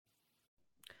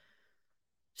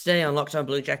Today on Locked On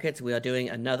Blue Jackets, we are doing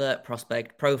another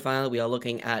prospect profile. We are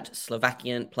looking at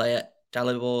Slovakian player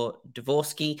Dalibor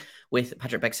Dvorský with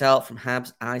Patrick Bexell from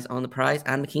Habs Eyes on the Prize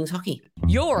and McKean's Hockey.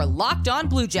 You're Locked On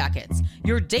Blue Jackets,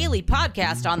 your daily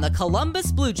podcast on the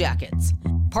Columbus Blue Jackets.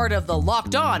 Part of the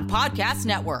Locked On Podcast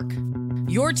Network.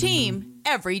 Your team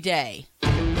every day.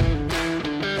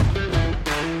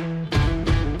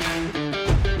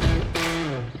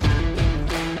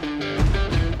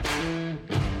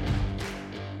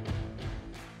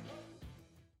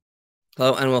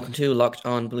 Hello and welcome to Locked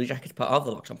On Blue Jackets, part of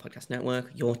the Locked On Podcast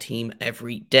Network, your team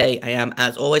every day. I am,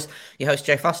 as always, your host,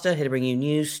 Jay Foster, here to bring you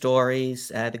news, stories,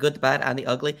 the good, the bad, and the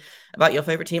ugly about your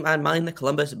favorite team and mine, the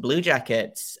Columbus Blue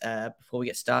Jackets. Before we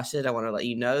get started, I want to let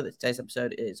you know that today's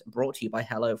episode is brought to you by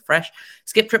HelloFresh.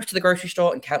 Skip trips to the grocery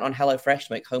store and count on HelloFresh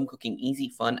to make home cooking easy,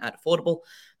 fun, and affordable.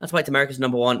 That's why it's America's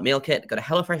 #1 meal kit. Go to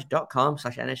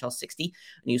HelloFresh.com/NHL60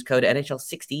 and use code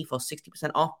NHL60 for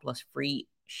 60% off plus free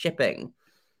shipping.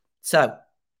 So,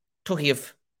 talking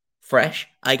of fresh,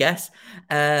 I guess,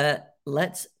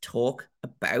 let's talk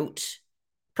about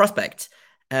prospect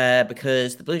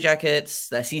because the Blue Jackets,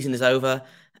 their season is over,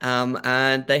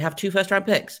 and they have 2 first-round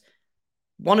picks.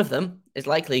 One of them is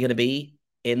likely going to be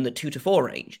in the 2 to 4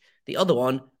 range. The other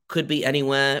one could be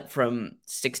anywhere from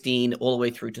 16 all the way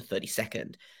through to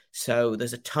 32nd. So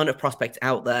there's a ton of prospects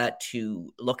out there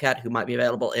to look at who might be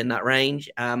available in that range.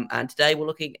 And today we're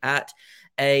looking at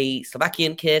a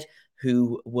Slovakian kid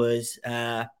who was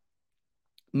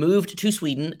moved to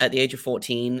Sweden at the age of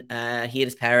 14. He and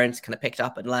his parents kind of picked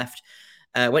up and left,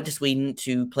 went to Sweden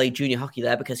to play junior hockey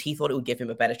there because he thought it would give him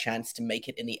a better chance to make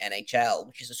it in the NHL,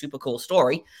 which is a super cool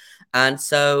story. And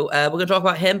so we're going to talk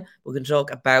about him. We're going to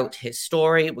talk about his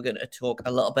story. We're going to talk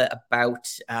a little bit about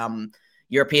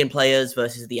European players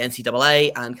versus the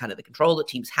NCAA and kind of the control that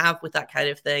teams have with that kind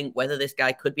of thing, whether this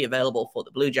guy could be available for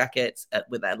the Blue Jackets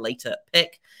with their later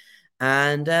pick,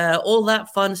 and all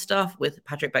that fun stuff with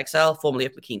Patrick Bexell, formerly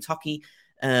of McKean's Hockey,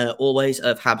 always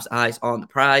of Habs Eyes on the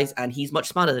Prize, and he's much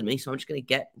smarter than me, so I'm just going to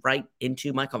get right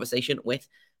into my conversation with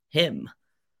him.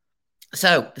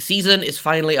 So, the season is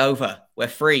finally over. We're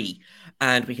free,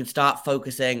 and we can start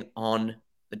focusing on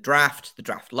the draft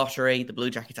lottery. The Blue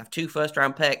Jackets have 2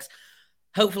 first-round picks.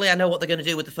 Hopefully, I know what they're going to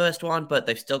do with the first one, but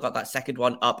they've still got that second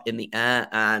one up in the air.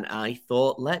 And I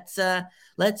thought, let's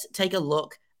take a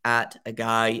look at a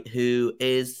guy who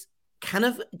is kind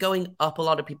of going up a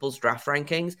lot of people's draft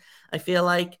rankings, I feel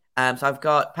like. So I've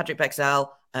got Patrick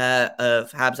Bexell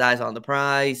of Habs Eyes on the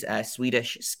Prize, a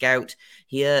Swedish scout,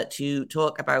 here to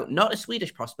talk about not a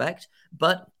Swedish prospect,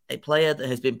 but a player that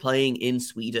has been playing in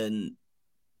Sweden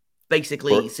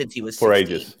basically since he was 16. For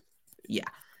ages. Yeah.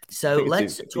 So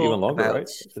let's talk even longer, about. Right?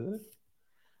 Isn't it?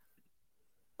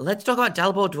 Let's talk about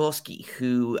Dalibor Dvorský,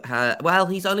 who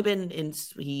he's only been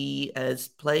he has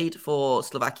played for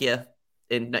Slovakia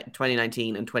in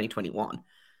 2019 and 2021.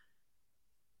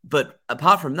 But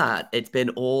apart from that, it's been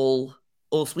all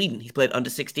Sweden. He's played under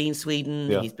 16 Sweden.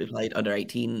 Yeah. He's been played under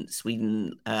 18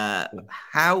 Sweden.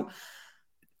 How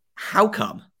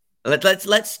come?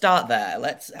 Let's start there.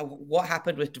 What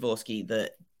happened with Dvorský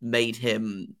that made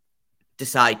him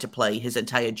decide to play his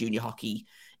entire junior hockey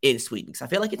in Sweden? Because I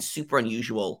feel like it's super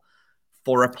unusual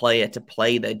for a player to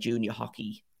play their junior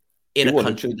hockey in a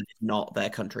country that is not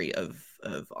their country of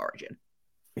origin.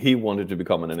 He wanted to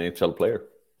become an NHL player.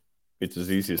 It's as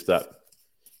easy as that.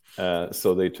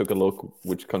 So they took a look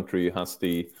which country has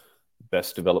the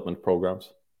best development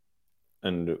programs,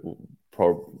 and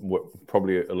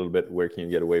probably a little bit where can you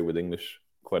get away with English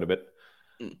quite a bit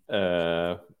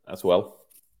as well.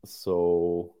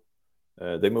 So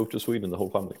they moved to Sweden, the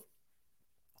whole family.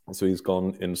 So he's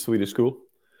gone in Swedish school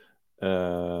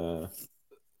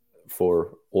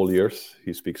for all years.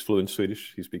 He speaks fluent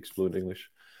Swedish. He speaks fluent English.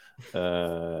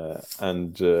 It's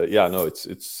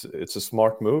a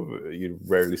smart move. You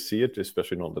rarely see it,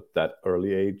 especially not at that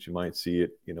early age. You might see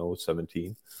it,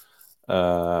 17.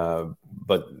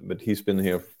 But he's been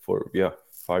here for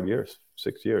 5 years,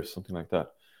 6 years, something like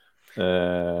that.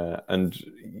 And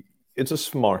it's a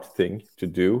smart thing to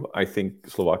do. I think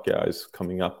Slovakia is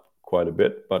coming up quite a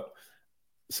bit, but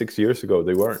 6 years ago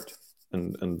they weren't,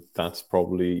 and that's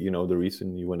probably the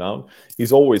reason he went out.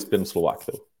 He's always been Slovak,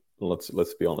 though.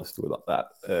 Let's be honest about that.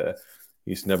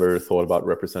 He's never thought about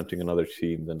representing another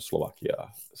team than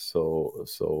Slovakia. So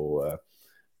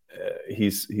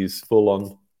he's full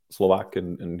on Slovak,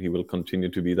 and he will continue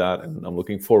to be that. And I'm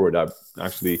looking forward. I've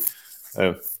actually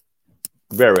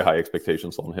very high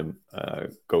expectations on him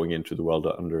going into the World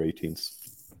Under 18s.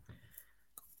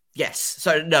 Yes.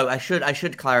 So no, I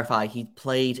should clarify. He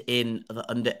played in the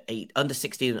under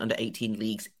 16 and under 18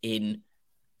 leagues in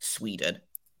Sweden,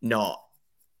 not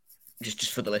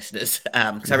just for the listeners,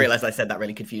 because I realized I said that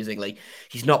really confusingly.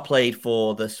 He's not played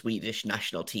for the Swedish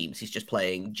national teams. He's just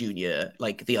playing junior,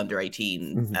 like the under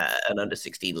 18 and under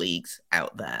 16 leagues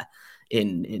out there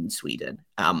in Sweden.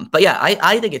 But yeah,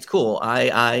 I think it's cool.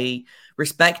 I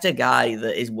respect a guy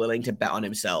that is willing to bet on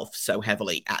himself so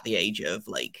heavily at the age of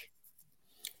like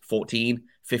 14,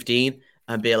 15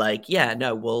 and be like, yeah,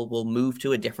 no, we'll move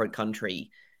to a different country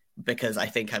because I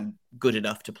think I'm good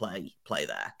enough to play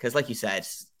there. Because like you said,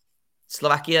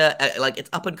 Slovakia, like it's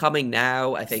up and coming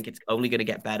now. I think it's only going to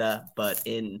get better. But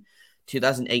in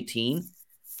 2018,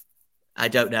 I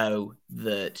don't know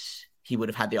that he would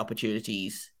have had the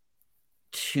opportunities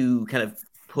to kind of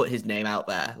put his name out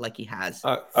there like he has.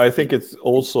 I think it's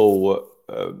also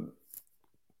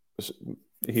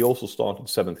he also started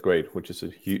 7th grade, which is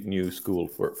a new school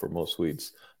for most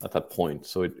Swedes at that point.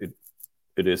 So it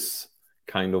is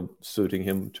kind of suiting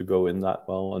him to go in that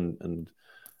well and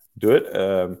do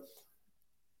it.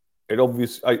 It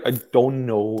obviously, I don't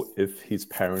know if his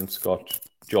parents got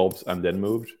jobs and then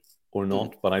moved or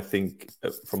not, but I think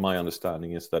from my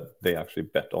understanding is that they actually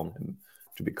bet on him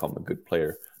to become a good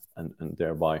player and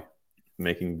thereby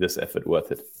making this effort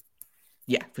worth it.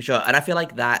 Yeah, for sure. And I feel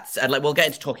like that's, and like we'll get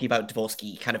into talking about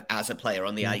Dvorský kind of as a player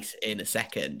on the ice in a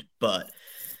second, but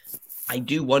I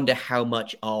do wonder how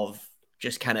much of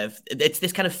just kind of, it's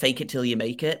this kind of fake it till you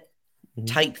make it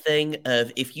type thing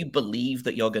of if you believe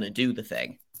that you're going to do the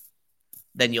thing,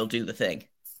 then you'll do the thing,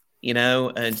 you know?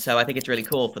 And so I think it's really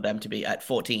cool for them to be at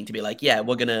 14 to be like, yeah,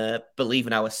 we're going to believe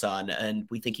in our son and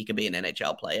we think he can be an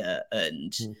NHL player.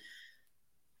 And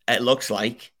it looks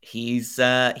like he is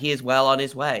well on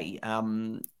his way.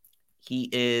 He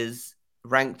is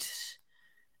ranked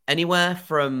anywhere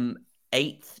from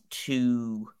 8th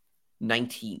to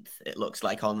 19th, it looks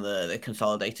like, on the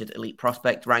consolidated elite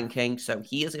prospect ranking. So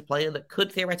he is a player that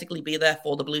could theoretically be there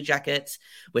for the Blue Jackets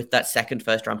with that second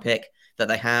first-round pick that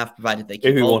they have, provided they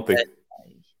keep he won't be.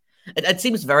 It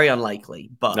seems very unlikely,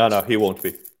 but no, he won't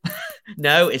be.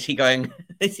 No, is he going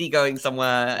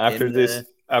somewhere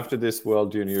after this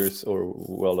World Juniors or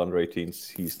World Under 18s?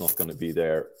 He's not going to be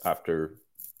there after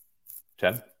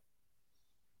 10.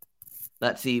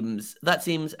 That seems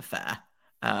fair.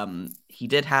 He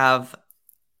did have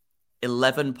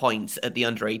 11 points at the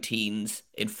Under 18s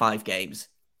in 5 games,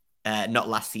 not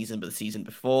last season, but the season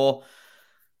before.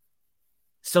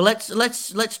 So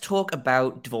let's talk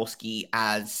about Dvorský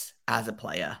as a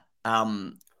player.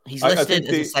 He's listed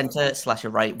as a center / a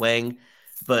right wing,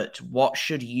 but what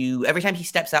should you, every time he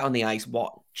steps out on the ice,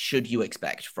 what should you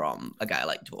expect from a guy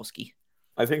like Dvorský?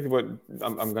 I think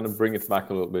I'm going to bring it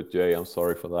back a little bit, Jay. I'm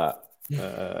sorry for that.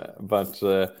 But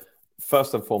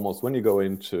first and foremost, when you go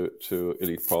into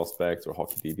elite prospects or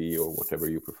hockey DB or whatever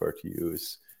you prefer to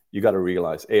use, you got to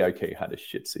realize AIK had a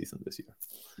shit season this year.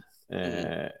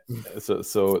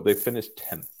 So they finished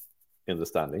 10th in the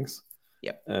standings.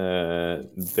 Yep.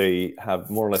 They have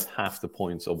more or less half the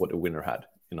points of what a winner had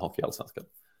in Hockey Allsvenskan.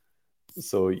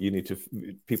 So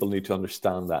people need to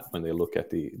understand that when they look at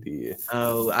the.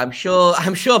 Oh, I'm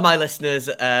sure my listeners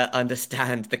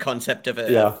understand the concept of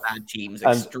bad teams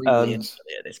extremely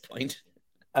at this point.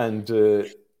 And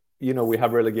we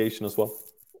have relegation as well.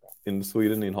 In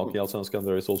Sweden, in Hockey Allsvenskan,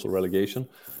 there is also relegation.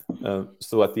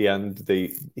 So at the end,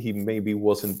 he maybe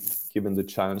wasn't given the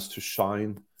chance to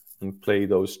shine and play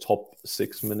those top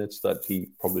 6 minutes that he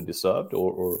probably deserved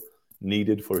or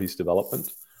needed for his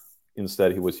development.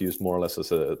 Instead, he was used more or less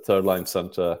as a third-line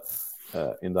center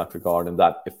in that regard, and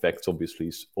that affects obviously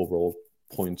his overall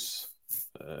points.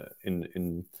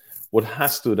 In what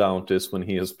has stood out is when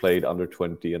he has played under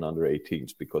 20 and under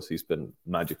 18s, because he's been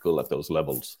magical at those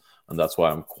levels, and that's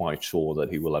why I'm quite sure that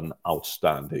he will have an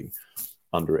outstanding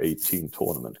under 18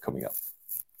 tournament coming up.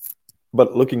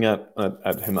 But looking at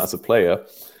him as a player,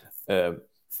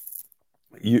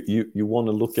 you want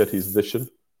to look at his vision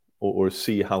or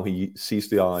see how he sees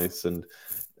the ice and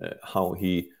how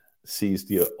he sees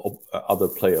the other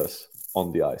players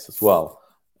on the ice as well.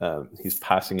 His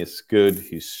passing is good.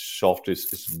 His shot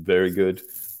is very good.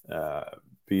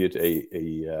 Be it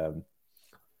a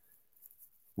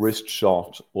wrist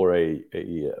shot or a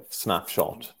snap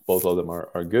shot, both of them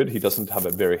are good. He doesn't have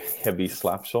a very heavy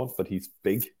slap shot, but he's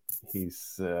big.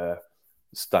 He's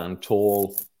stand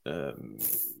tall.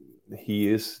 He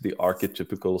is the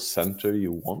archetypical center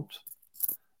you want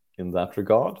in that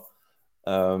regard.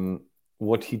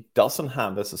 What he doesn't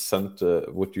have as a center,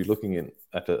 what you're looking in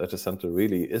at a center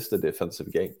really is the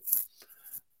defensive game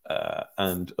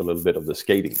and a little bit of the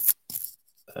skating.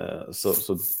 So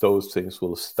those things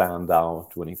will stand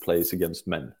out when he plays against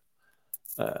men.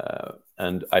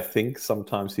 And I think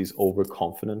sometimes he's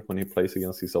overconfident when he plays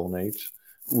against his own age.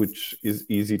 which is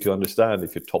easy to understand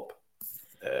if you're top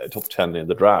 10 in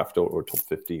the draft or top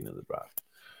 15 in the draft.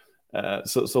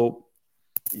 So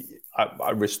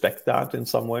I respect that in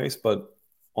some ways, but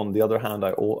on the other hand,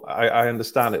 I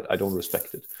understand it. I don't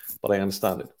respect it, but I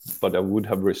understand it. But I would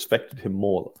have respected him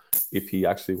more if he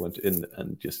actually went in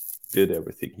and just did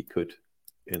everything he could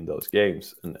in those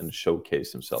games and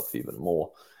showcased himself even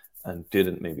more and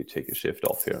didn't maybe take a shift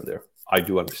off here and there. I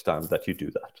do understand that you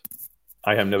do that.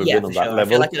 I have never been on that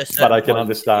level, but I can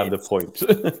understand the point.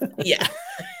 Yeah.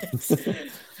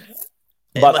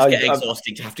 It must get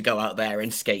exhausting to have to go out there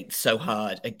and skate so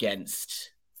hard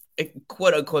against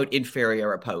quote-unquote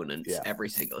inferior opponents every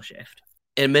single shift.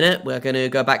 In a minute, we're going to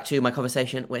go back to my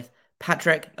conversation with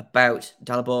Patrick about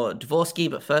Dalibor Dvorský,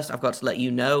 but first I've got to let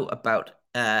you know about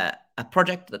a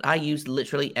project that I use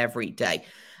literally every day.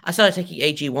 I started taking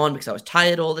AG1 because I was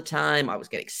tired all the time. I was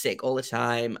getting sick all the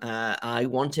time. I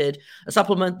wanted a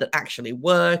supplement that actually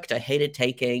worked. I hated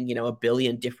taking, a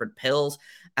billion different pills,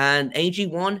 and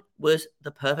AG1 was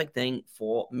the perfect thing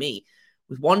for me.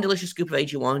 With one delicious scoop of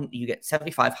AG1, you get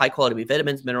 75 high-quality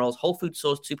vitamins, minerals, whole food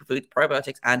source, superfoods,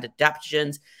 probiotics, and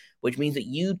adaptogens, which means that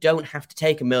you don't have to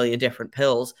take a million different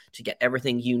pills to get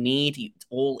everything you need. It's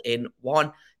all in one.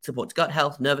 It supports gut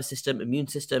health, nervous system, immune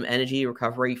system, energy,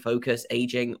 recovery, focus,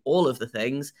 aging, all of the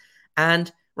things.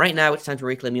 And right now, it's time to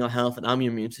reclaim your health and arm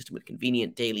your immune system with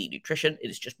convenient daily nutrition. It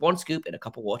is just one scoop in a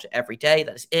cup of water every day.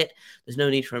 That is it. There's no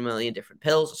need for a million different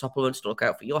pills or supplements to look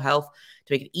out for your health.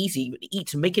 To make it easy,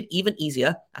 to make it even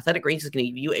easier, Athletic Greens is going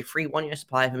to give you a free 1-year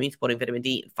supply of immune-supporting vitamin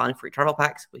D and 5 free travel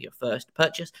packs with your first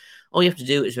purchase. All you have to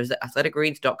do is visit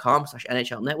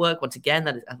athleticgreens.com/NHL Network. Once again,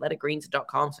 that is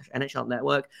athleticgreens.com/NHL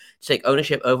Network to take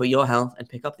ownership over your health and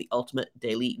pick up the ultimate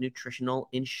daily nutritional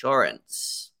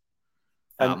insurance.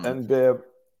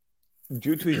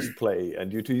 Due to his play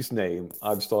and due to his name,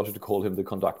 I've started to call him the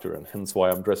conductor, and hence why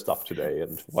I'm dressed up today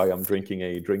and why I'm drinking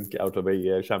a drink out of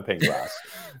a champagne glass.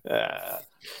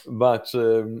 But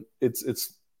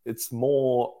it's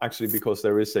more actually because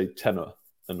there is a tenor,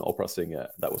 an opera singer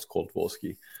that was called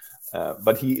Dvorský.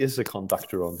 But he is a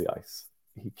conductor on the ice.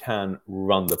 He can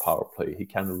run the power play. He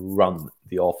can run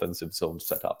the offensive zone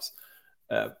setups.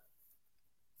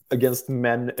 Against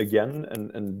men again,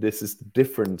 and this is the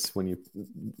difference when you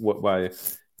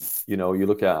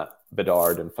look at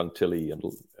Bedard and Fantilli and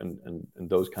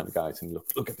those kind of guys, and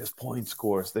look at this point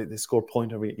scores. They score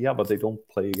point every but they don't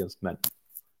play against men.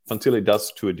 Fantilli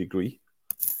does to a degree,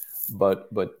 but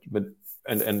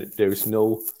there is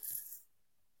no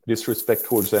disrespect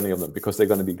towards any of them because they're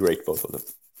going to be great, both of them.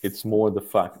 It's more the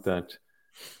fact that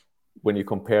when you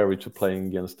compare it to playing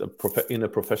against in a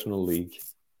professional league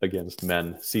against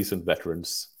men, seasoned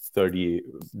veterans,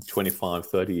 25,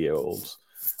 30-year-olds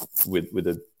with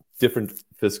a different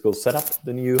physical setup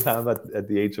than you have at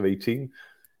the age of 18,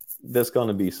 there's going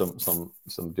to be some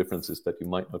differences that you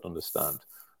might not understand.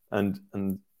 And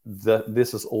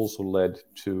this has also led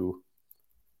to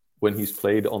when he's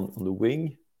played on the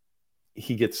wing,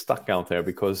 he gets stuck out there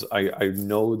because I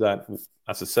know that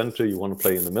as a center, you want to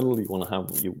play in the middle, you want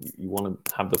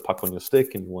to have the puck on your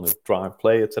stick and you want to drive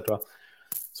play, etc.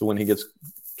 So when he gets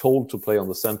told to play on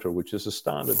the center, which is a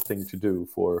standard thing to do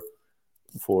for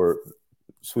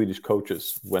Swedish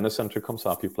coaches, when a center comes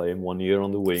up, you play him 1 year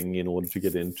on the wing in order to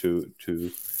get into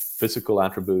physical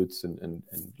attributes and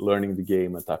learning the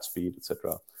game at that speed,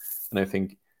 etc. And I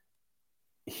think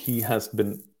he has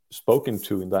been spoken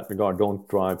to in that regard. Don't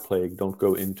drive play, don't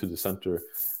go into the center,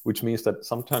 which means that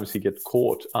sometimes he gets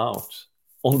caught out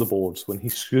on the boards when he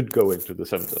should go into the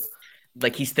center.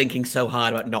 Like he's thinking so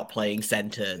hard about not playing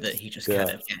center that he just kind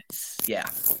of gets,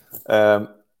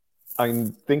 I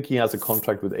think he has a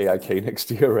contract with AIK next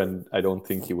year, and I don't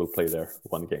think he will play there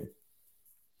one game.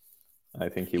 I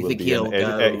think he will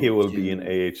be in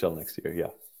AHL next year.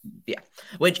 Yeah.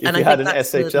 If he had an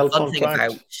SHL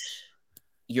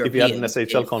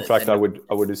contract, I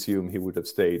would assume he would have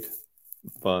stayed.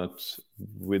 But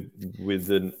with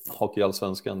the Hockey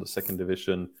Allsvenskan, the second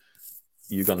division,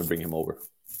 you're going to bring him over.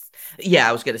 Yeah,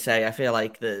 I was going to say, I feel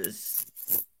like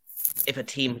if a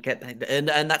team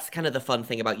and that's kind of the fun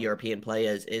thing about European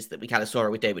players is that we kind of saw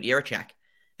it with David Jiricek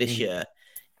this year,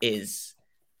 is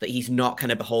that he's not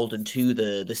kind of beholden to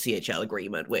the CHL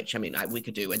agreement, which, I mean, we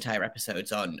could do entire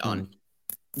episodes on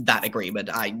that agreement.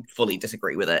 I fully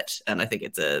disagree with it, and I think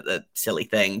it's a silly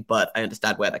thing, but I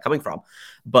understand where they're coming from.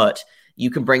 But you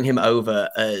can bring him over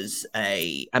as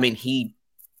he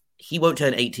won't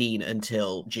turn 18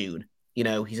 until June.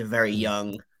 He's a very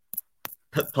young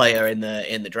player in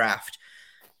the draft.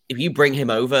 If you bring him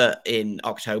over in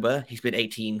October, he's been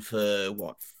 18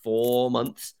 for 4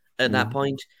 months at that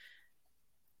point.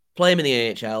 play him in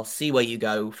the AHL, see where you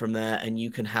go from there, and you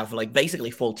can have like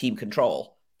basically full team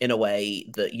control in a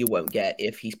way that you won't get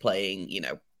if he's playing,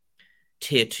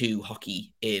 tier 2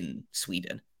 hockey in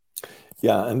Sweden.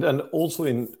 Yeah, and also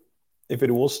if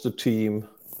it was the team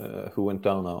who went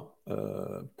down now,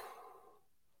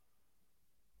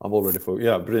 I've already forgotten.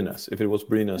 Yeah, Brynäs. If it was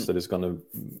Brynäs that is going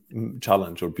to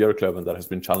challenge, or Björklöven that has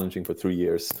been challenging for 3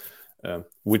 years,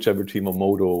 whichever team of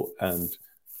Modo and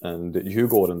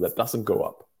Djurgården that doesn't go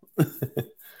up,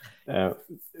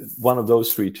 one of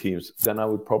those 3 teams, then I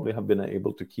would probably have been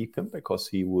able to keep him because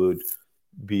he would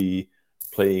be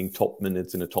playing top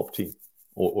minutes in a top team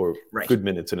or Right. good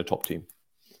minutes in a top team.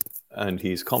 And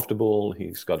he's comfortable.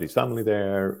 He's got his family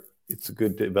there. It's a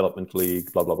good development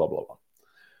league, blah, blah, blah, blah, blah.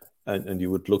 And you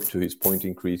would look to his point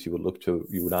increase. You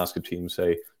would ask a team,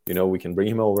 say, we can bring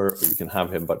him over, or you can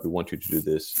have him, but we want you to do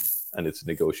this. And it's a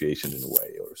negotiation in a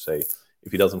way. Or say,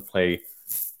 if he doesn't play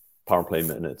power play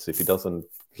minutes, if he doesn't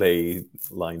play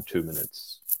line 2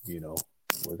 minutes,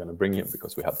 we're going to bring him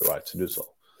because we have the right to do so.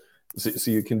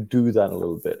 So you can do that a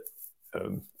little bit.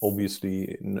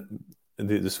 Obviously,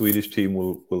 the Swedish team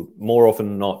will more often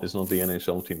than not, it's not the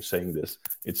NHL team saying this.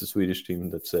 It's the Swedish team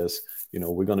that says,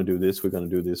 we're going to do this, we're going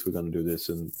to do this, we're going to do this,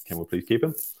 and can we please keep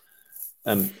him?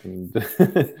 And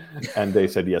and they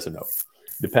said yes or no.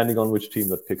 Depending on which team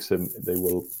that picks him, they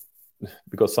will,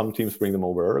 because some teams bring them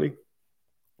over early.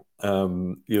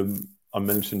 I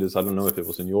mentioned this, I don't know if it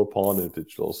was in your pod, if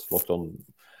it was Locked On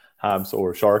Habs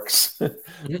or Sharks,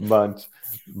 but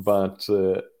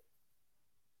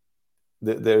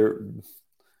there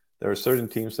are certain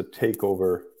teams that take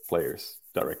over players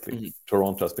directly. Mm-hmm.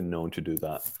 Toronto has been known to do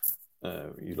that.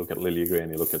 You look at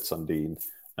Liljegren, you look at Sundin,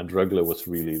 and Rögle was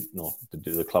really not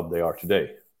the club they are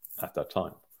today at that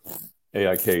time.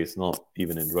 AIK is not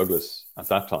even in Rögle's at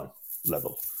that time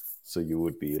level. So you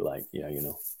would be like,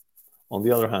 On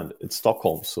the other hand, it's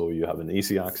Stockholm, so you have an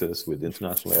easy access with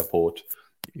international airport.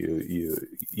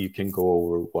 You can go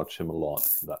over, watch him a lot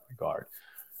in that regard.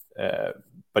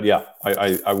 But yeah,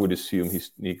 I would assume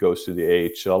he goes to the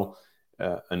AHL,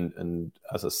 and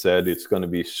as I said, it's going to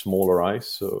be smaller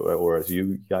ice, or as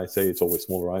you guys say, it's always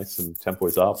smaller ice, and tempo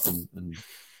is up,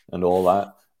 and all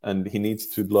that. And he needs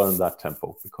to learn that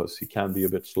tempo because he can be a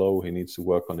bit slow. He needs to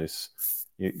work on his.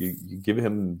 You give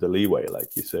him the leeway,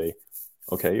 like you say,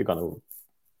 okay, you're going to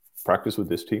practice with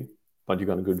this team, but you're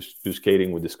going to go do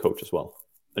skating with this coach as well,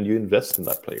 and you invest in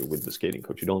that player with the skating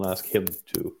coach. You don't ask him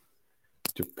to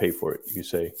pay for it. You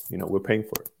say, we're paying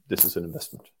for it. This is an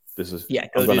investment. This is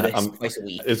twice a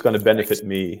week. It's going to benefit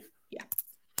me. Yeah.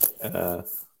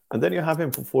 And then you have him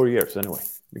for 4 years anyway,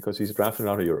 because he's drafted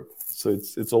out of Europe. So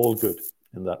it's all good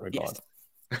in that regard.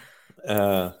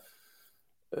 Yes.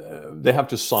 They have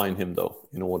to sign him though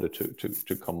in order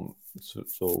to come. So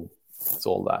it's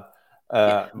all that.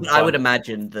 I would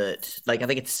imagine that, I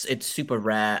think it's super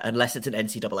rare, unless it's an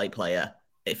NCAA player.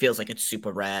 It feels like it's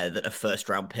super rare that a first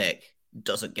round pick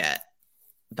doesn't get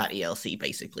that ELC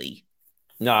basically.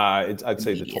 Nah, I'd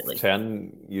say the top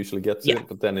 10 usually gets it,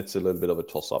 but then it's a little bit of a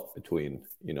toss up between,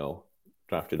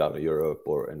 drafted out of Europe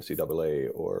or NCAA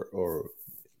or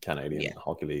Canadian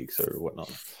hockey leagues or whatnot.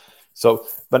 So,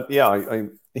 but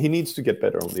he needs to get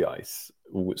better on the ice,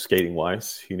 skating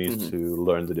wise. He needs to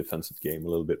learn the defensive game a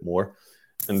little bit more.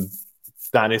 And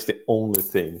that is the only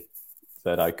thing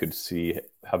that I could see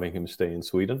having him stay in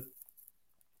Sweden,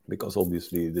 because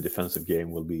obviously the defensive game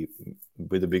will be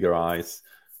with a bigger ice,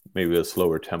 maybe a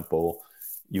slower tempo.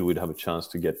 You would have a chance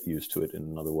to get used to it in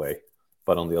another way.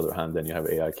 But on the other hand, then you have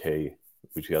AIK,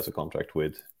 which he has a contract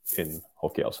with in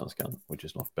Hockey Allsvenskan, which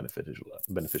is not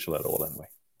beneficial at all anyway.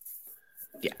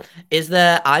 Yeah. Is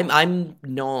there, I'm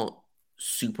not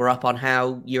super up on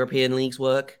how European leagues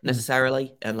work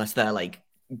necessarily, unless they're like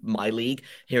my league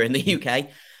here in the UK.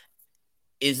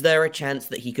 Is there a chance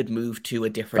that he could move to a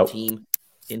different team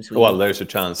in Sweden? Well, there's a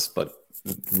chance, but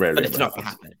rarely. But it's not going to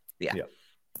happen. Yeah.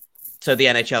 So the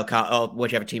NHL can't, or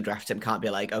whichever team drafts him can't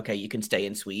be like, okay, you can stay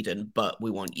in Sweden, but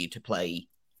we want you to play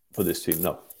for this team.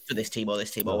 No. For this team or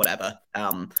whatever.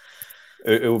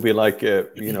 It would be like,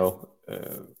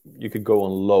 you could go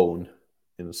on loan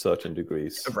in certain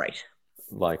degrees. Right.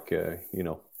 Like,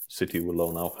 City will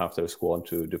loan out half their squad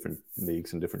to different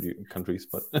leagues in different countries.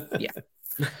 But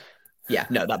yeah,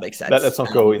 no, that makes sense. Let's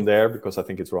not go in there because I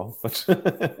think it's wrong. But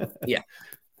yeah.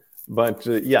 But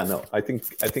no, I think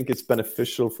it's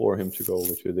beneficial for him to go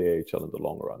over to the AHL in the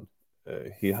long run.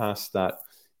 He has that.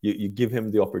 You give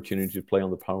him the opportunity to play on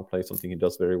the power play, something he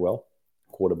does very well,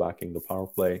 quarterbacking the power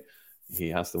play. He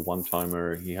has the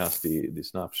one-timer. He has the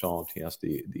snapshot. He has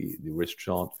the wrist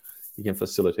shot. He can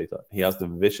facilitate that. He has the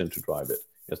vision to drive it.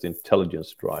 He has the intelligence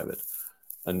to drive it.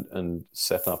 and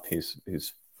set up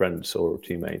his friends or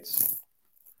teammates.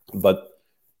 But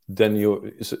then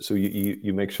you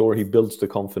make sure he builds the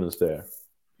confidence there.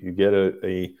 You get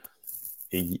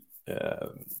a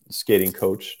skating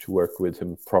coach to work with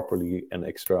him properly, an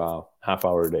extra half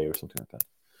hour a day or something like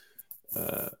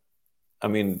that. I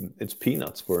mean, it's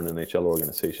peanuts for an NHL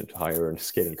organization to hire a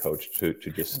skating coach to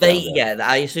just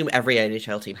I assume every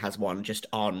NHL team has one just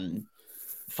on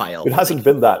file. It hasn't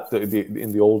been that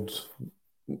in the old.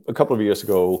 A couple of years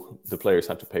ago, the players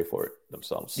had to pay for it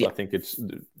themselves. So I think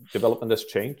development has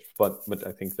changed, but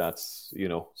I think that's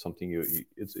something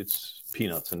it's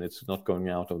peanuts, and it's not going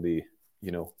out of the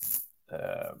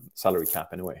salary cap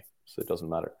anyway, so it doesn't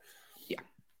matter. Yeah.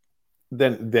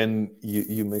 Then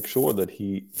you make sure that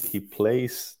he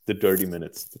plays the dirty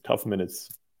minutes, the tough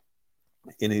minutes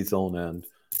in his own end,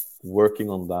 working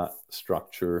on that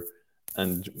structure,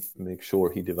 and make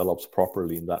sure he develops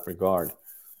properly in that regard.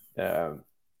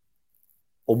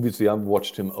 Obviously, I've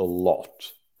watched him a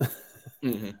lot.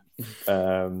 Mm-hmm.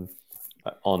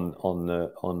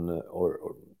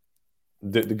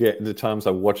 The times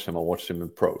I watched him in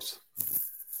pros,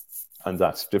 and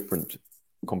that's different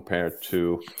compared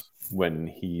to when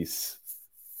he's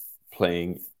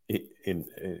playing in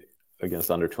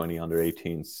against under 20, under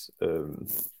 18s.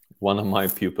 One of my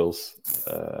pupils,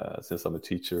 since I'm a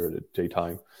teacher at the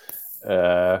daytime,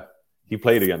 he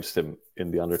played against him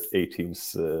in the under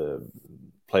 18s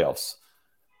playoffs.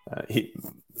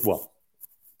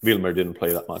 Wilmer didn't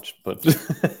play that much, but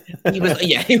he was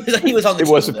on the team.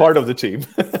 It was a part of the team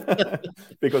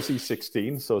because he's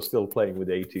 16, so still playing with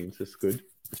 18s is good,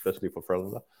 especially for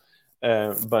Frölunda.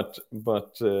 But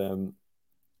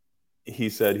he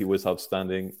said he was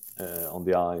outstanding on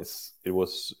the ice. It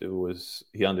was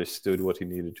he understood what he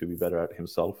needed to be better at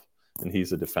himself, and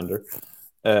he's a defender.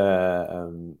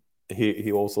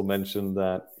 He also mentioned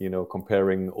that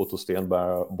comparing Otto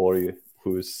Stenborg,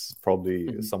 who is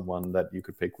probably someone that you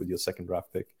could pick with your second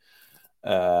draft pick.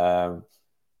 Stenborg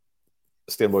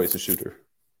is a shooter,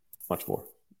 much more,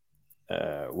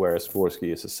 whereas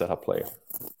Dvorský is a setup player,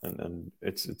 and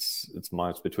it's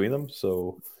miles between them.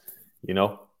 So,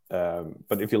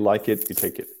 but if you like it, you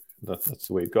take it. That's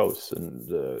the way it goes. And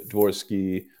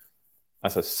Dvorský,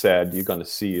 as I said, you're going to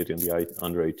see it in the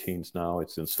under 18s now.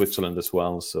 It's in Switzerland as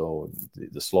well, so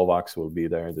the Slovaks will be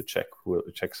there, the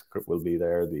Czechs will be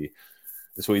there, the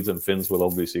Swedes and Finns will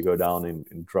obviously go down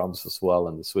in drums as well,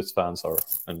 and the Swiss fans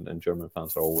and German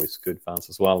fans are always good fans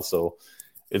as well. So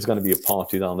it's going to be a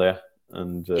party down there,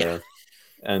 and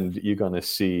you're going to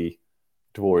see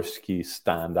Dvorský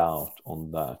stand out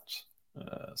on that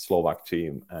Slovak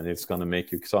team, and it's going to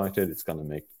make you excited. It's going to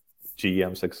make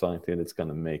GMs excited. It's going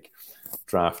to make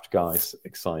draft guys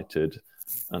excited,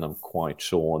 and I'm quite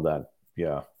sure that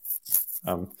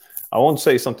I won't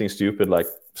say something stupid like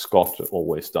Scott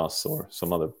always does or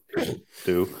some other people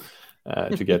do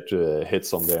to get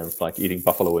hits on there, like eating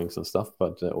buffalo wings and stuff,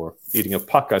 but or eating a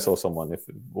puck. I saw someone. If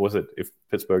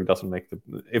Pittsburgh doesn't make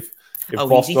if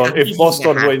Boston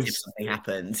wins, if something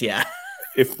happens, yeah.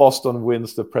 If Boston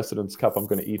wins the President's Cup, I'm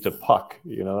going to eat a puck,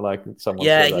 like someone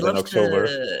said that in October.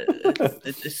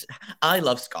 I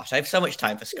love Scott. I have so much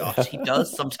time for Scott. He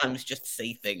does sometimes just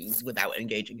say things without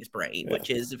engaging his brain, which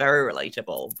is very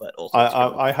relatable, but also...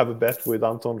 I have a bet with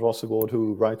Anton Rosegård,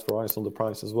 who writes for Eyes on the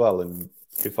Prize as well, and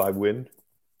if I win,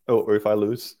 or if I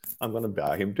lose, I'm going to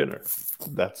buy him dinner.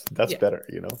 That's better,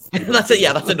 That's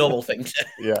a normal thing to...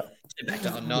 Yeah.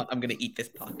 I'm going to eat this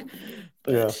puck.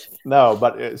 But... No,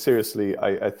 but seriously,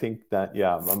 I think that,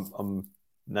 I'm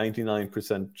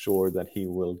 99% sure that he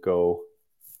will go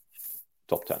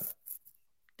top 10.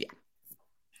 Yeah.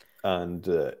 And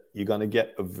you're going to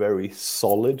get a very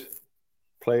solid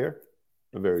player,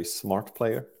 a very smart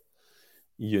player.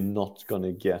 You're not going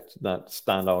to get that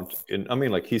standout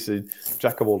he's a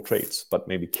jack of all trades, but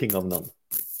maybe king of none.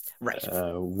 Right.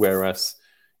 Whereas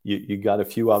you got a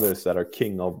few others that are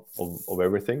king of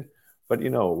everything. But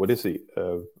what is he?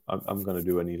 I'm going to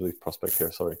do an elite prospect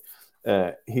here. Sorry.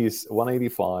 He's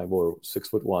 185 or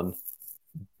 6'1",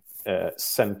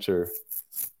 center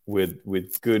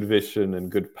with good vision and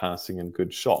good passing and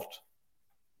good shot.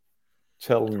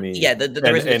 Tell me,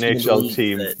 there is an NHL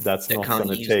team that's not going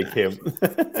to take him.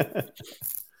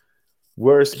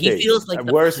 Worst case,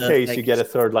 you get a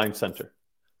third line center.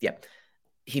 Yeah.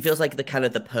 He feels like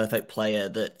the perfect player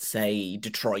that, say,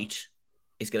 Detroit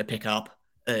is going to pick up.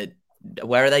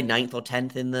 Where are they? 9th or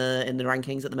 10th in the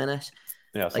rankings at the minute?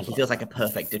 Yeah, he feels like a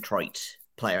perfect Detroit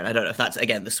player, and I don't know if that's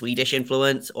again the Swedish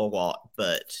influence or what,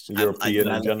 but European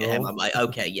in general. I'm like,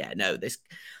 okay, this.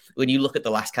 When you look at the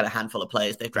last kind of handful of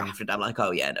players they've drafted, I'm like,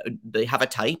 oh yeah, no, they have a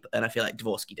type, and I feel like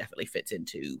Dvorský definitely fits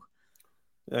into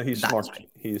He's That's smart. right.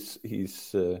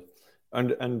 He's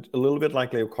and a little bit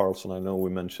like Leo Carlson. I know we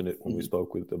mentioned it when we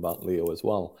spoke about Leo as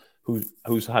well,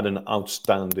 who's had an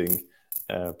outstanding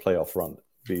playoff run.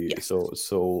 Yes.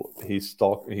 So his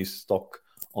stock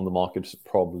on the market is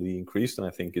probably increased, and I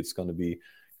think it's going to be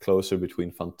closer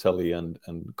between Fantelli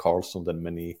and Carlson than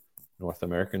many North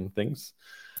American things.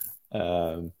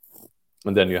 And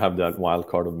then you have that wild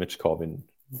card of Michkov in.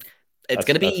 It's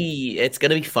gonna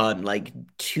be fun. Like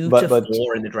 2 but, to but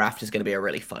 4 in the draft is gonna be a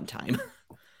really fun time.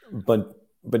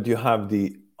 but you have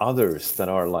the others that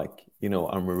are like, I'm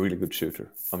a really good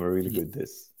shooter. I'm a really good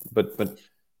this. But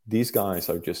these guys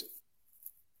are just,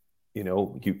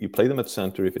 you play them at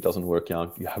center. If it doesn't work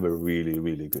out, you have a really,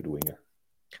 really good winger.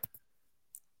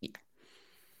 Yeah.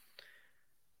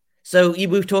 So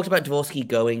we've talked about Dvorský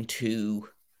going to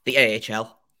the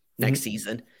AHL next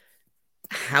season.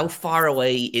 How far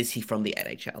away is he from the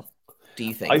NHL? Do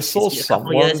you think? I saw is he a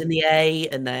couple of years in the A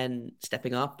and then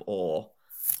stepping up, or?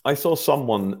 I saw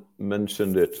someone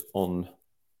mentioned it on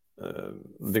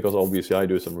because obviously I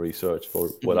do some research for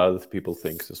what other people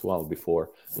think as well before,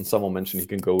 and someone mentioned he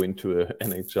can go into an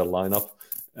NHL lineup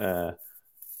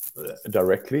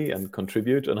directly and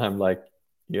contribute, and I'm like,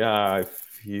 yeah,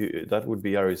 that would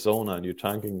be Arizona, and you're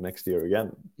tanking next year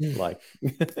again, like.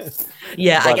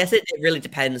 Yeah, I guess it really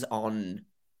depends on.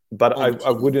 But I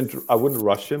wouldn't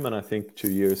rush him, and I think 2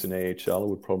 years in AHL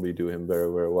would probably do him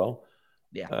very, very well.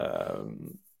 Yeah.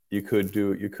 You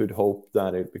could hope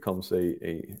that it becomes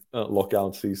a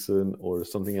lockout season or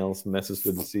something else messes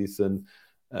with the season,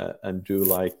 and do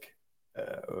like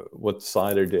what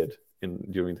Seider did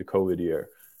during the COVID year,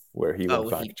 where he went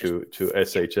back to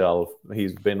SHL.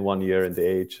 He's been 1 year in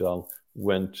the AHL,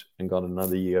 went and got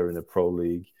another year in a pro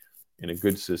league in a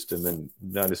good system, and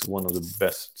that is one of the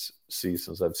best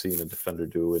seasons I've seen a defender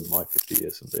do in my 50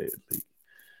 years in the league.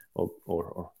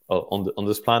 Or on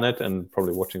this planet, and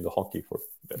probably watching the hockey for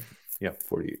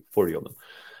 40 of them.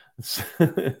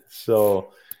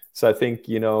 so I think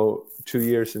 2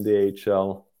 years in the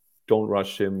AHL, don't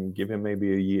rush him, give him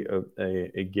maybe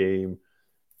a game,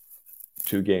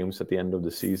 2 games at the end of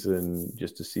the season,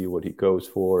 just to see what he goes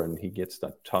for, and he gets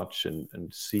that touch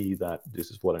and see that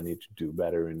this is what I need to do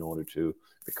better in order to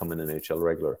become an NHL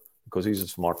regular, because he's a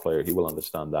smart player. He will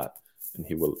understand that, and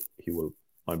he will.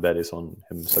 My bet is on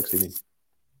him succeeding.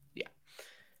 Yeah.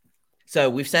 So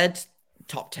we've said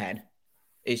top 10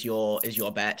 is your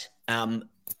bet.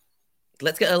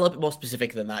 Let's get a little bit more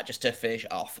specific than that, just to finish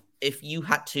off. If you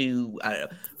had to,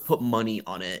 put money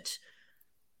on it.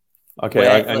 Okay,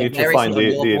 I need to find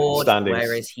the standings.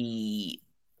 Where is he?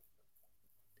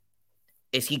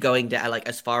 Is he going down like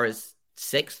as far as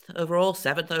 6th overall,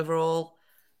 7th overall?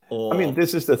 Or... I mean,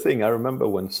 this is the thing. I remember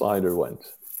when Seider went.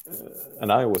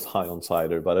 And I was high on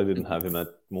Seider, but I didn't have him at,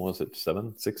 what was it,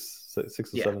 6th or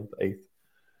 7th, 8th.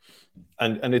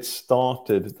 And it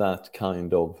started that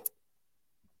kind of,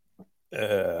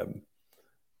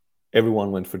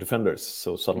 everyone went for defenders.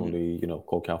 So suddenly,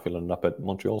 Cole Caulfield ended up at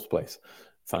Montreal's place.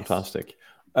 Fantastic.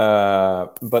 Yes.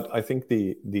 But I think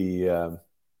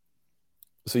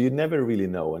so you never really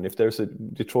know. And if there's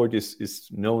Detroit is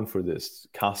known for this.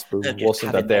 Casper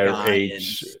wasn't at their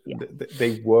age.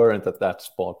 They weren't at that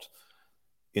spot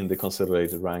in the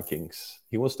consolidated rankings.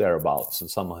 He was thereabouts, and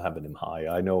some having him high.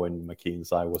 I know in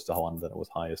McKean's I was the one that was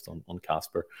highest on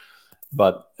Casper.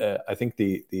 But I think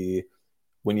the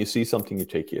when you see something, you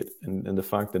take it. And the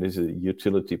fact that it's a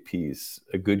utility piece,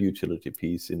 a good utility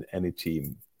piece in any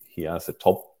team. He has a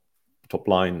top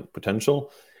line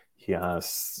potential. He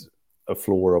has a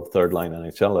floor of third line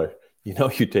NHLer,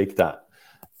 you take that.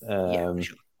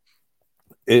 Sure.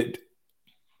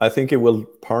 I think it will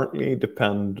partly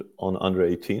depend on under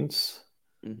 18s.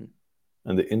 And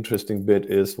the interesting bit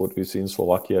is what we've seen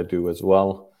Slovakia do as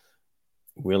well.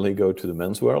 Will he go to the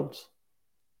men's world?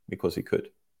 Because he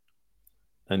could.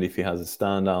 And if he has a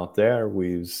standout there,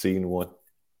 we've seen what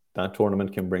that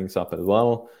tournament can bring up as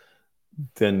well.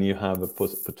 Then you have a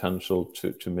potential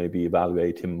to maybe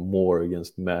evaluate him more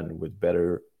against men with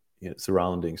better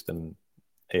surroundings than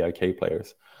AIK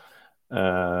players.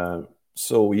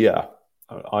 So yeah,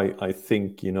 I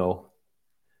think it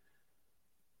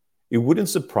wouldn't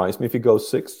surprise me if he goes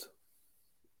 6th,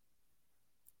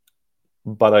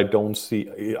 but I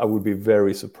would be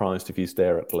very surprised if he's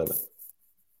there at 11.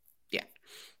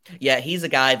 Yeah, he's a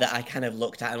guy that I kind of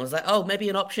looked at and was like, oh, maybe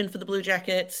an option for the Blue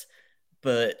Jackets.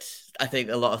 But I think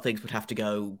a lot of things would have to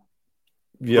go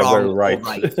wrong or right,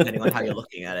 depending on how you're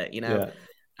looking at it, Yeah.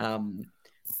 And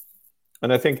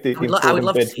I think the I would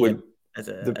love to see him as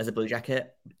a Blue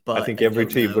Jacket, but I think every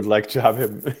team would like to have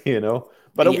him,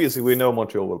 But obviously, we know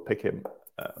Montreal will pick him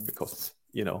because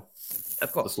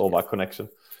Of course. the Slovak connection.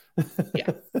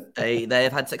 Yeah. They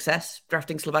have had success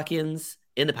drafting Slovakians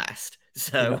in the past.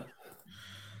 So,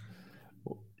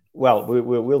 well,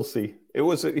 we'll see. He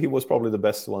was probably the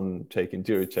best one taken.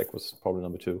 Juricek was probably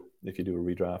number 2 if you do a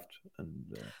redraft, and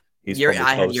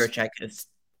I had Juricek as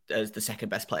the second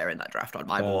best player in that draft on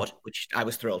my board, which I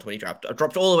was thrilled when he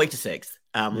dropped all the way to 6th.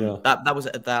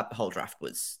 That whole draft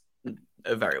was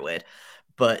very weird.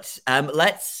 But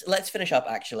let's finish up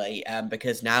actually,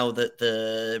 because now that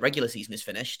the regular season is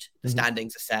finished, the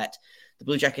standings are set. The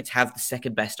Blue Jackets have the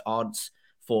second best odds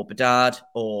for Bedard,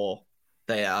 or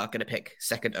they are going to pick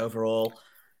second overall.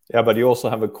 Yeah, but you also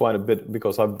have quite a bit,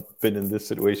 because I've been in this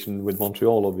situation with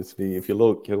Montreal. Obviously, if you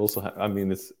look, you also have,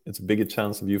 it's a bigger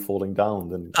chance of you falling down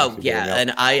than. Oh yeah,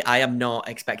 and I am not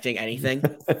expecting anything.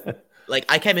 Like,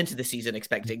 I came into the season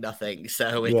expecting nothing,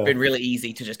 so it's been really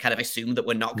easy to just kind of assume that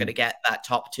we're not going to get that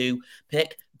top 2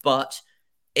 pick. But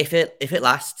if it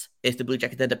lasts, if the Blue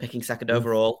Jackets end up picking second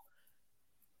overall,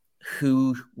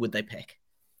 who would they pick?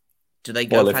 Do they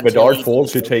go? Well, if Bedard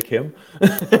falls, you take him.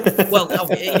 Well,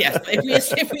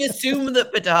 yes. If we assume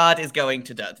that Bedard is going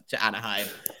to Anaheim,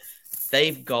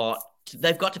 they've got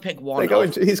to pick one.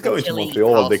 He's going to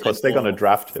Montreal because they're going to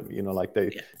draft him. They're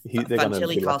going to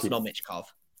be Carlson or Michkov.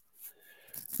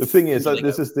 The thing is that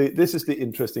this is the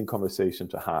interesting conversation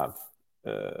to have.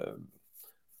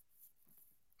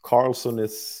 Carlson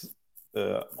is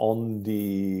on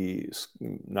the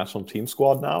national team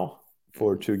squad now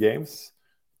for 2 games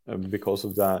because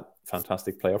of that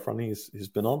fantastic playoff run he's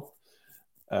been on.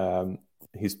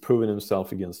 He's proven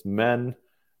himself against men.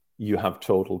 You have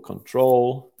total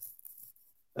control.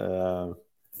 I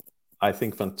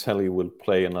think Fantelli will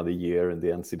play another year in the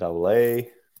NCAA.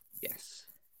 Yes.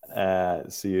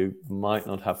 So you might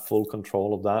not have full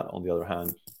control of that. On the other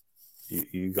hand,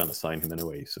 you're going to sign him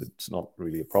anyway, so it's not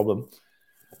really a problem.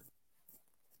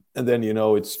 And then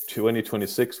it's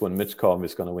 2026 when Michkov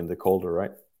is going to win the Calder,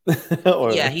 right?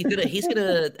 Yeah, he's gonna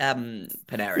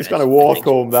Panarin. He's going to walk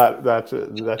home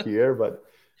that year, but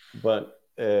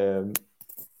the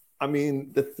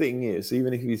thing is,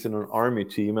 even if he's in an Army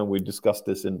team, and we discussed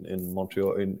this in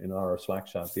Montreal in our Slack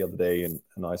chat the other day, and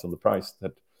Eyes on the Price,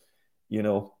 that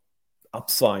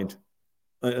upside,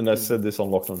 and I said this on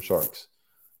Locked On Sharks.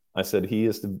 I said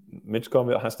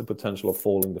Michkov has the potential of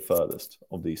falling the furthest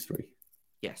of these 3.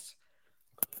 Yes.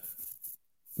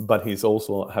 But he's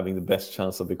also having the best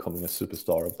chance of becoming a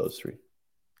superstar of those 3.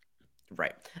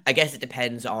 Right. I guess it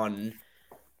depends on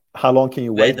how long can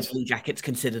you wait. The Blue Jackets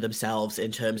consider themselves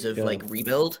in terms of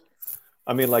rebuild.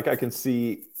 I can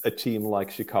see a team like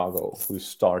Chicago who's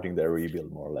starting their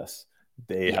rebuild more or less.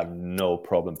 They have no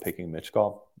problem picking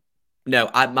Michkov.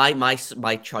 No,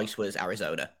 my choice was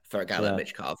Arizona for a guy like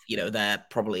Michkov. They're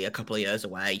probably a couple of years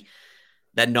away.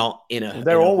 They're not in a.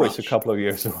 They're always a couple of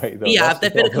years away, though. Yeah,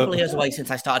 they've been a couple of years away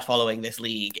since I started following this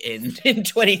league in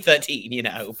 2013.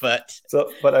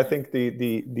 But I think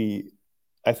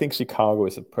I think Chicago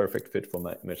is a perfect fit for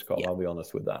Michkov. Yeah. I'll be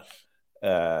honest with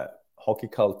that. Hockey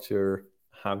culture,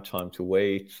 have time to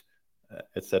wait,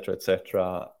 etc.,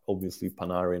 etc. Obviously,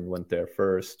 Panarin went there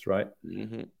first, right?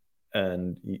 Mm-hmm.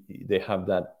 And they have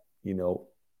that,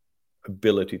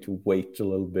 ability to wait a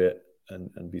little bit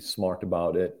and be smart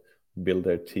about it, build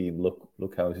their team,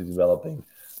 look how he's developing.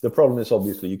 The problem is,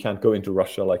 obviously, you can't go into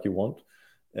Russia like you want.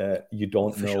 You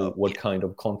don't know what kind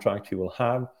of contract he will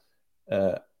have.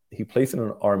 He plays in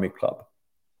an Army club,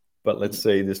 but let's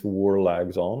say this war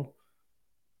lags on.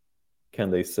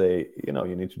 Can they say,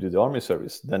 you need to do the Army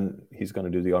service? Then he's going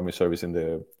to do the Army service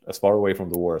as far away from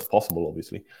the war as possible,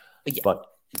 obviously. Yeah. But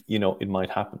it might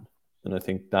happen, and I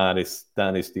think that is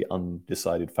the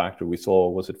undecided factor. We saw,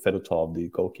 was it Fedotov, the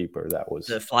goalkeeper, that was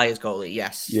the Flyers goalie?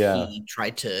 Yes, yeah. He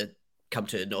tried to come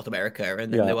to North America,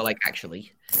 and then they were like,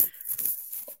 actually,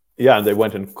 yeah, and they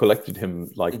went and collected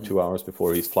him 2 hours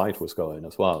before his flight was going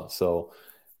as well. So,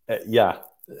 I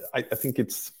think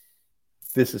this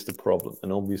is the problem,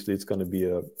 and obviously it's going to be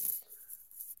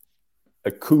a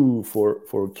coup for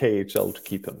KHL to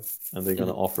keep him, and they're going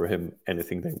to offer him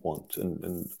anything they want.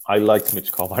 And I like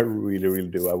Michkov, I really, really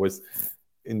do. I was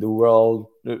in the world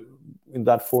in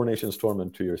that 4 Nations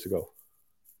tournament 2 years ago,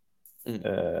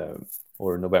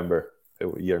 or November, a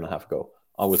year and a half ago.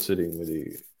 I was sitting with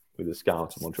the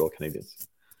scouts of Montreal Canadiens,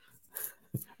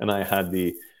 and I had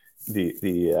the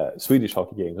Swedish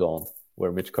hockey games on,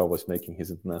 where Michkov was making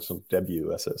his international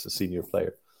debut as a senior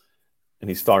player. And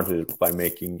he started by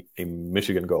making a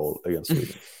Michigan goal against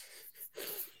Sweden.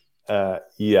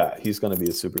 He's going to be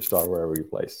a superstar wherever he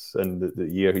plays. And the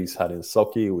year he's had in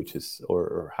Sochi,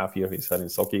 or half year he's had in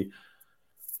Sochi,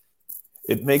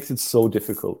 it makes it so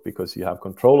difficult because you have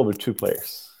control over 2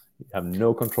 players. You have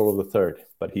no control of the third,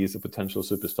 but he's a potential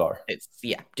superstar.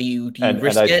 Do you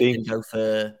risk it and go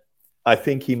for? I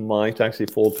think he might actually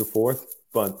fall to fourth,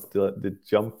 but the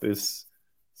jump is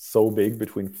so big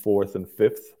between fourth and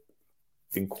fifth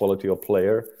in quality of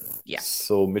player. Yeah.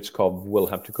 So Michkov will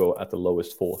have to go at the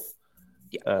lowest fourth.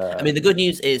 Yeah. I mean, the good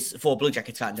news is for Blue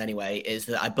Jackets fans anyway, is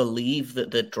that I believe that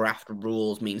the draft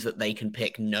rules means that they can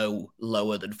pick no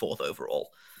lower than fourth overall.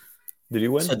 Did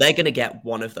you win? So they're going to get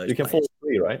one of those. You can fall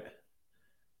 3, right?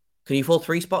 Can you fall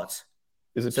 3 spots?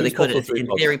 Is it so they could, in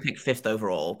theory, pick 5th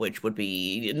overall, which would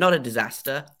be not a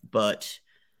disaster, but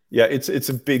yeah, it's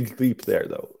a big leap there,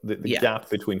 though. The gap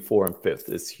between 4 and 5th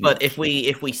is huge. But if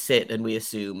we sit and we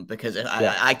assume, because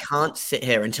I can't sit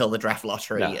here until the draft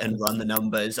lottery and run the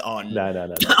numbers on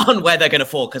on where they're going to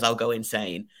fall, because I'll go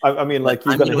insane. I mean, like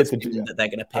you're going to hit that they're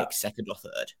going to pick second or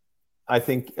third. I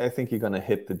think you're going to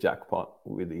hit the jackpot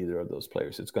with either of those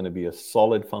players. It's going to be a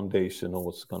solid foundation of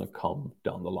what's going to come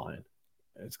down the line.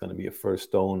 It's going to be a first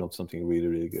stone of something really,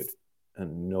 really good.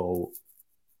 And no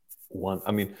one,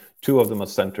 I mean, 2 of them are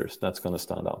centers. That's going to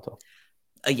stand out, though.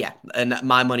 Yeah, and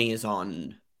my money is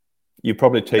on. You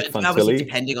probably take Fantilli.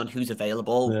 Depending on who's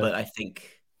available, but I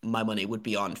think my money would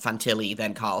be on Fantilli,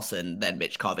 then Carlson, then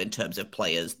Michkov in terms of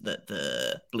players that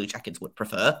the Blue Jackets would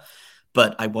prefer.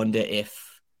 But I wonder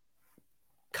if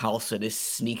Carlson is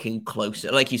sneaking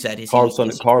closer. Like you said,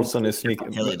 Carlson is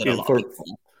sneaking.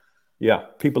 Yeah,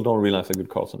 people don't realize how good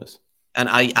Carlson is. And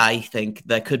I think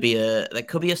there could be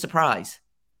a surprise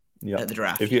at the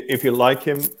draft. If you like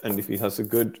him, and if he has a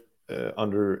good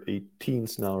under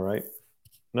 18s now, right?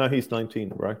 No, he's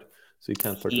 19, right? So he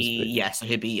can't participate. So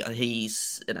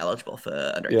he's ineligible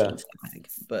for under 18s, I think.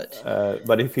 But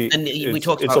if he, we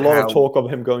talked about it's a lot of talk of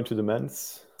him going to the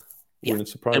men's. Wouldn't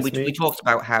surprise me. We talked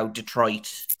about how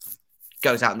Detroit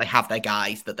goes out and they have their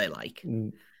guys that they like.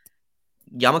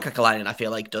 Jarmo Kekalainen, I feel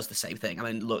like, does the same thing.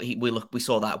 I mean, we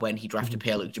saw that when he drafted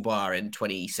Pierre-Luc Dubois in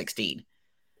 2016.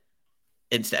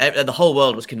 Instead, the whole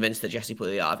world was convinced that Jesse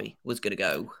Puljujarvi was going to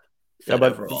go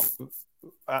overall.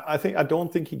 I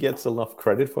don't think he gets enough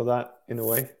credit for that in a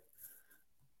way.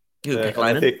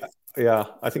 Kekalainen?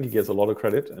 I think he gets a lot of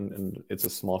credit, and it's a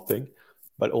smart thing.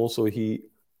 But also he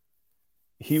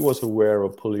was aware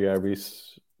of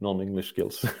Puljujarvi's non-English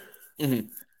skills.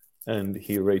 And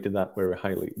he rated that very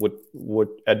highly. What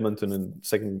Edmonton and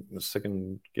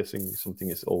second guessing something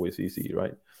is always easy,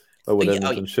 right? But what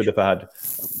Edmonton should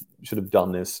have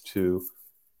done is to,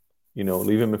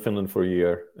 leave him in Finland for a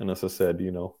year, and as I said,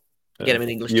 get him an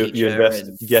English teacher. You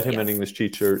invest, get him an English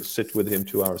teacher, sit with him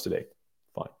 2 hours a day.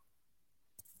 Fine.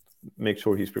 Make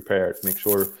sure he's prepared. Make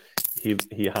sure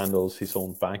he handles his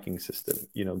own banking system.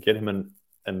 Get him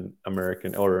an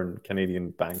American or a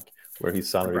Canadian bank where his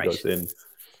salary goes in.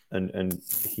 And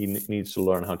he needs to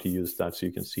learn how to use that, so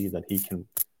you can see that he can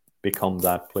become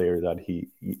that player that he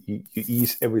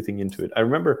ease everything into it. I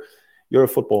remember you're a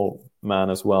football man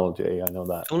as well, Jay. I know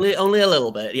that. Only a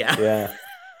little bit, yeah.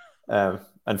 Yeah.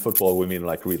 And football, we mean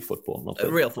like real football, not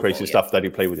the real football, crazy stuff that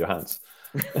you play with your hands.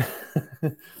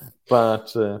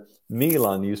 But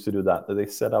Milan used to do that. They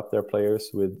set up their players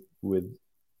with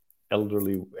elder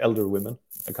women,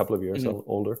 a couple of years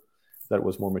older, that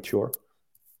was more mature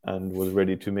and was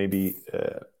ready to maybe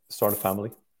start a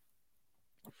family,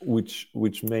 which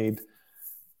made,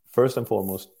 first and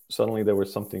foremost, suddenly there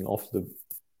was something off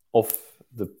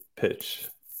the pitch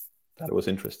that was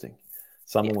interesting.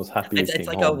 Someone was happy. It's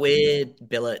like a weird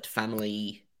billet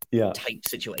family type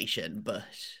situation,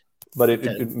 but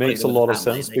it makes a lot of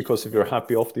sense, because if you're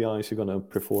happy off the ice, you're going to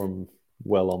perform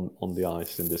well on the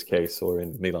ice in this case, or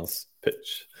in Milan's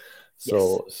pitch.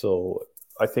 So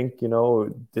I think,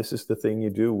 this is the thing you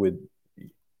do with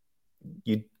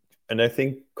you. And I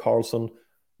think Carlson,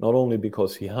 not only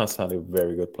because he has had a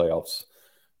very good playoffs,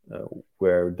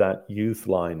 where that youth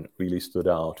line really stood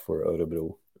out for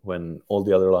Örebro when all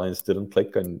the other lines didn't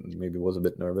click and maybe was a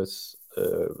bit nervous.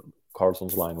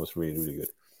 Carlson's line was really, really good.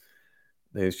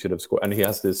 They should have scored. And he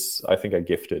has this, I think I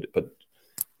gifted, but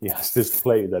he has this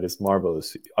play that is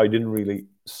marvelous. I didn't really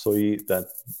see that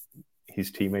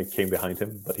his teammate came behind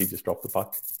him, but he just dropped the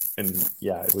puck. And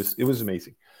it was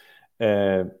amazing.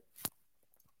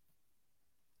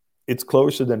 It's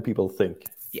closer than people think.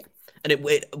 Yeah. And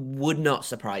it would not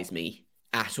surprise me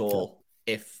at all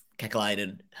if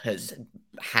Kekalainen has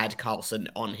had Carlson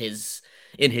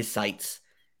in his sights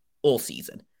all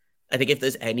season. I think if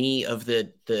there's any of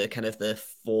the kind of the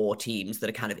 4 teams that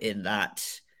are kind of in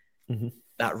that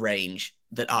that range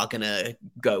that are gonna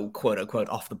go quote unquote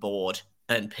off the board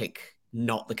and pick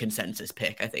not the consensus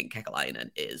pick, I think Kekalainen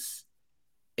is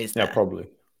there. Probably.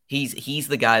 He's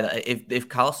the guy that if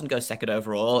Carlson goes second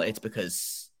overall, it's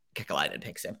because Kekalainen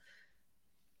picks him.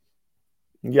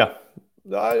 Yeah,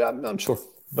 I'm sure,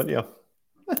 but yeah.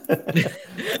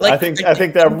 Like, I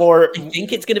think they're more. I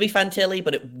think it's going to be Fantilli,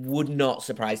 but it would not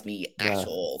surprise me at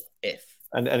all if.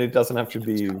 And it doesn't have to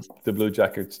be the Blue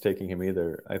Jackets taking him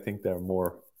either. I think there are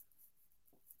more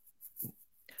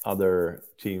other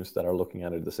teams that are looking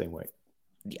at it the same way.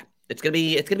 Yeah, it's gonna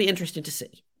be interesting to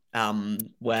see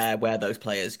where those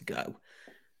players go.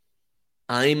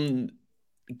 I'm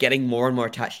getting more and more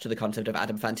attached to the concept of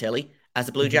Adam Fantilli as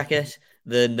a Blue Jacket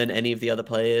than any of the other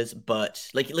players. But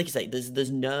like you say,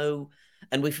 there's no,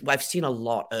 and I've seen a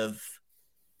lot of,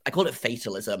 I called it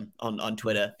fatalism on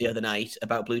Twitter the other night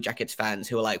about Blue Jackets fans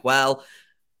who are like, well,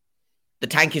 the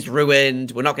tank is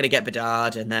ruined. We're not going to get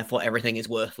Bedard, and therefore everything is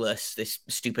worthless. This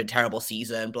stupid, terrible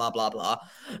season. Blah blah blah.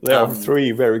 There are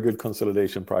 3 very good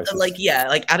consolidation prizes. Like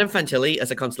Adam Fantilli as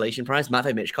a consolation prize,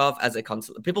 Matvei Michkov as a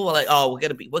consolation. People were like, "Oh, we're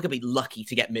gonna be lucky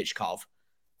to get Michkov."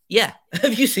 Yeah,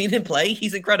 have you seen him play?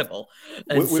 He's incredible.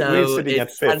 And we're sitting at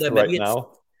 5th right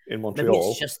now in Montreal. Maybe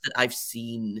it's just that I've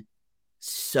seen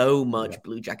so much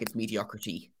Blue Jackets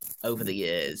mediocrity over the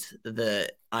years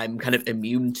that I'm kind of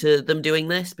immune to them doing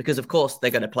this because, of course,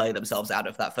 they're going to play themselves out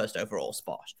of that first overall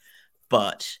spot.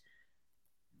 But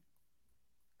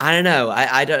I don't know.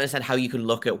 I don't understand how you can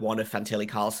look at one of Fantilli,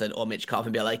 Carlson, or Michkov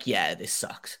and be like, "Yeah, this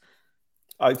sucks."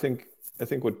 I think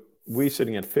what we're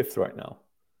sitting at 5th right now,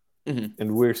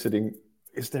 and we're sitting.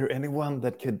 Is there anyone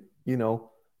that could,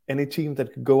 any team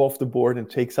that could go off the board and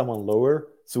take someone lower?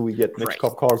 So we get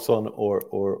Michkov, Carlson, or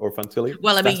Fantilli.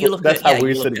 Well, I mean, that's how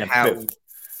we're sitting at 5th.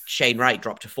 Shane Wright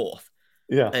dropped to 4th.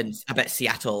 Yeah, and I bet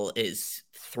Seattle is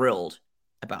thrilled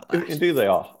about that. Indeed, they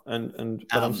are. And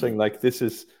I'm saying, like, this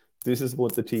is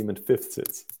what the team at 5th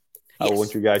sits. I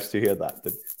want you guys to hear that.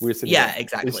 But we're sitting. Yeah,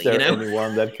 exactly. Is there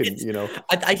anyone that can,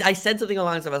 I said something along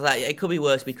the lines of that. It could be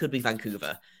worse. We could be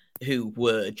Vancouver, who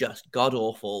were just god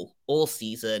awful all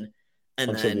season.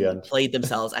 And then played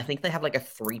themselves. I think they have like a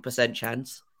 3%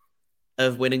 chance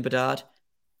of winning Bedard,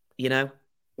 Yeah,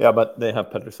 but they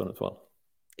have Pettersson as well.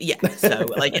 Yeah, so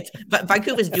like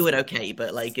Vancouver's doing okay,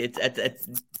 but like it's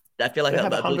I feel like they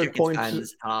have 100 points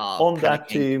fans are on that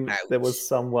team. Out. There was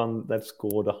someone that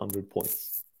scored 100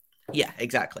 points. Yeah,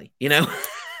 exactly.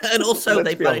 And also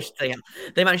they managed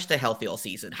to stay healthy all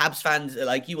season. Habs fans,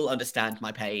 like, you will understand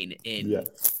my pain in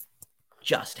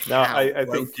just how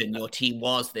broken your team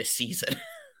was this season.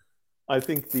 I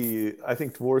think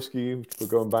Dvorský, we're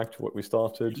going back to what we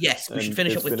started. Yes, we should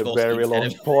finish up with Dvorský. It's been a very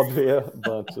long pod here,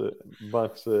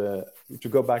 but to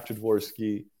go back to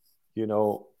Dvorský,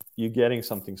 you're getting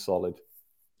something solid.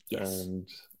 Yes. And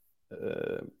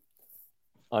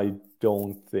I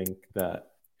don't think that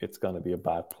it's going to be a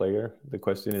bad player. The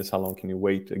question is, how long can you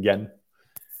wait again?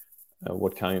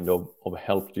 What kind of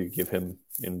help do you give him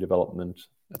in development,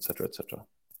 etc., etc.?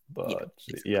 But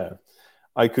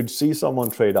I could see someone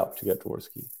trade up to get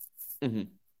Dvorský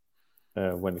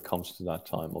when it comes to that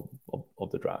time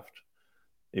of the draft.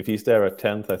 If he's there at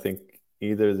 10th, I think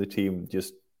either the team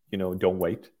just, don't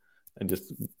wait and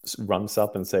just runs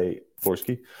up and say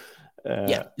Dvorský,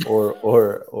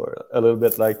 or a little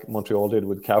bit like Montreal did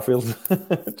with Caulfield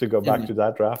to go back to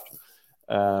that draft.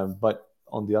 But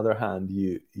on the other hand,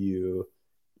 you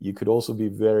could also be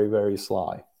very, very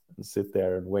sly and sit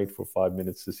there and wait for 5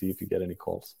 minutes to see if you get any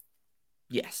calls.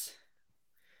 Yes.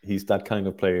 He's that kind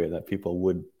of player that people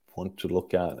would want to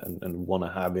look at and want to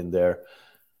have in their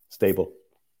stable.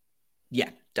 Yeah,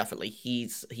 definitely.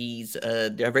 He's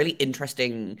a really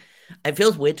interesting... It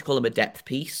feels weird to call him a depth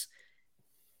piece.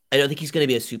 I don't think he's going to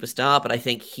be a superstar, but I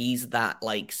think he's that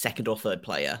like second or third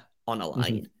player on a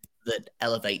line that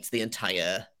elevates the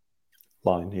entire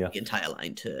line, the entire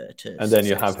line to and then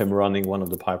you have him running one of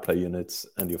the power play units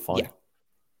and you're fine.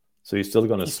 So he's still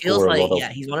going to score a lot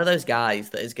of... he's one of those guys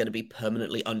that is going to be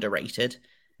permanently underrated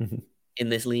in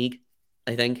this league,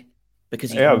 I think,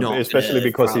 because he's not especially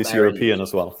because he's European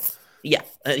as well. Yeah,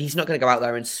 he's not going to go out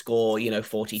there and score,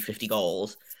 40, 50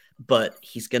 goals, but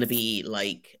he's going to be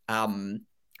like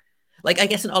I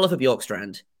guess an Oliver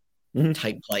Bjorkstrand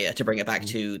type player, to bring it back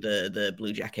to the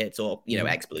Blue Jackets or,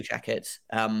 ex-Blue Jackets,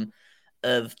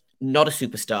 of not a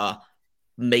superstar,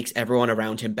 makes everyone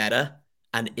around him better,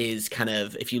 and is kind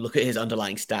of, if you look at his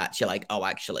underlying stats, you're like, oh,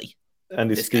 actually. And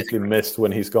he's deeply missed when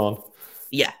he's gone.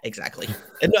 Yeah, exactly.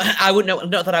 I would know,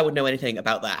 not that I would know anything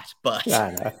about that, but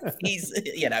he's,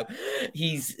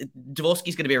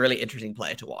 Dvorský's going to be a really interesting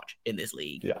player to watch in this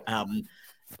league. Yeah.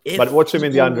 But watch him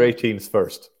in the under 18s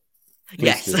first.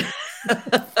 Yes.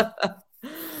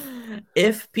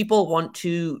 If people want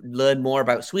to learn more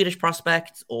about Swedish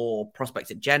prospects or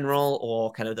prospects in general,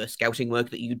 or kind of the scouting work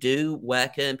that you do, where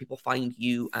can people find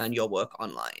you and your work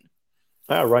online?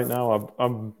 Right now,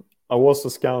 I'm I was a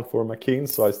scout for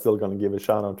McKean's, so I'm still going to give a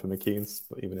shout out to McKean's,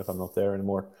 even if I'm not there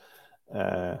anymore.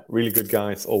 Really good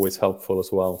guys, always helpful as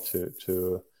well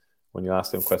to when you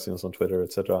ask them questions on Twitter,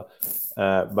 etc.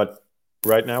 But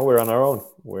right now we're on our own.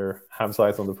 We're half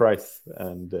size on the price,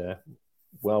 and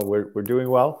we're doing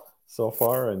well so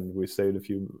far, and we saved a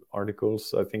few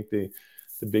articles. I think the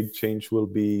big change will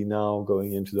be now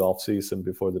going into the off season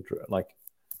before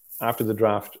after the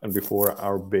draft and before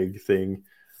our big thing,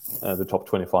 the top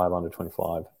 25 under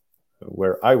 25,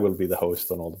 where I will be the host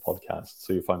on all the podcasts.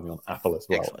 So you find me on Apple as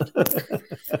well.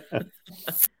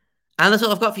 And that's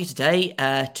all I've got for you today.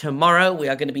 Tomorrow, we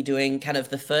are going to be doing kind of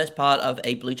the first part of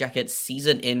a Blue Jackets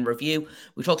season in review.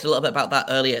 We talked a little bit about that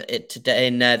earlier today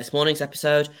in this morning's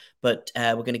episode, but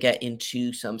we're going to get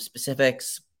into some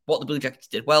specifics, what the Blue Jackets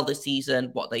did well this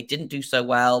season, what they didn't do so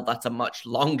well. That's a much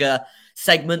longer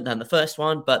segment than the first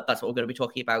one, but that's what we're going to be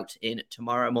talking about in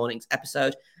tomorrow morning's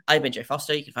episode. I've been Jay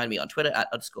Foster. You can find me on Twitter at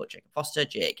 _Jacob Foster,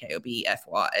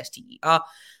 JAKOBFYSTER.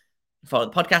 Follow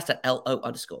the podcast at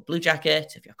LO_Blue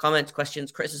Jacket. If you have comments,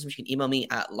 questions, criticisms, you can email me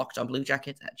at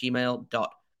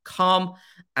lockedonbluejacket@gmail.com.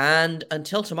 And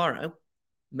until tomorrow,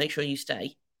 make sure you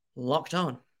stay locked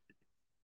on.